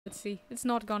Let's see. It's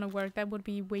not gonna work. That would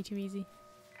be way too easy.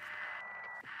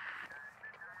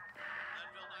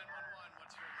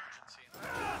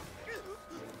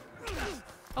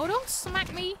 Oh, don't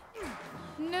smack me!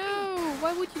 No!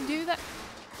 Why would you do that?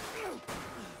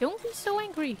 Don't be so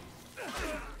angry.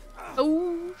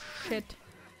 Oh, shit.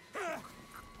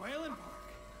 Whalen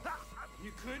Park.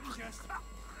 You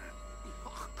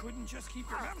couldn't just keep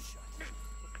your mouth shut. You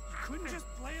couldn't just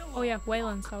play along. Oh yeah,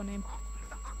 Whalen's our name.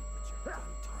 But you're done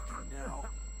talking now.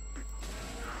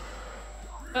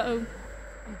 Uh-oh.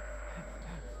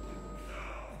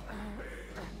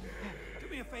 Do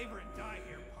me a favor and die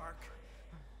here, Park.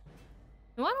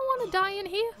 No, I don't want to die in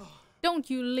here. Don't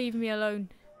you leave me alone.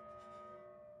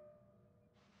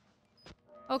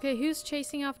 Okay, who's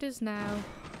chasing after us now?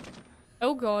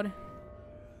 Oh god.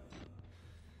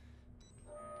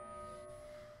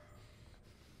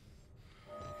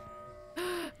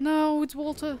 No, it's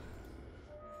Walter.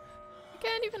 I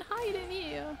can't even hide in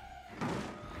here.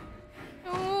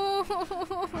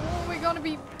 Oh, we're gonna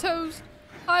be toast.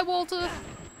 Hi, Walter.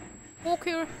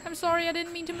 Walker. I'm sorry, I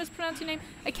didn't mean to mispronounce your name.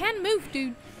 I can't move,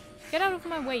 dude. Get out of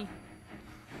my way.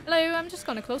 Hello, I'm just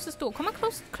gonna close this door. Come on,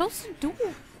 close the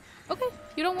door. Okay,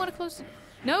 you don't want to close it.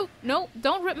 No, no,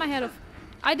 don't rip my head off.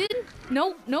 I didn't.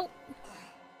 No, no.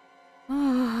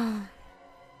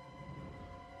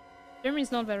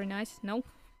 Jeremy's not very nice. No.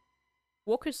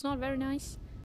 Walker's not very nice.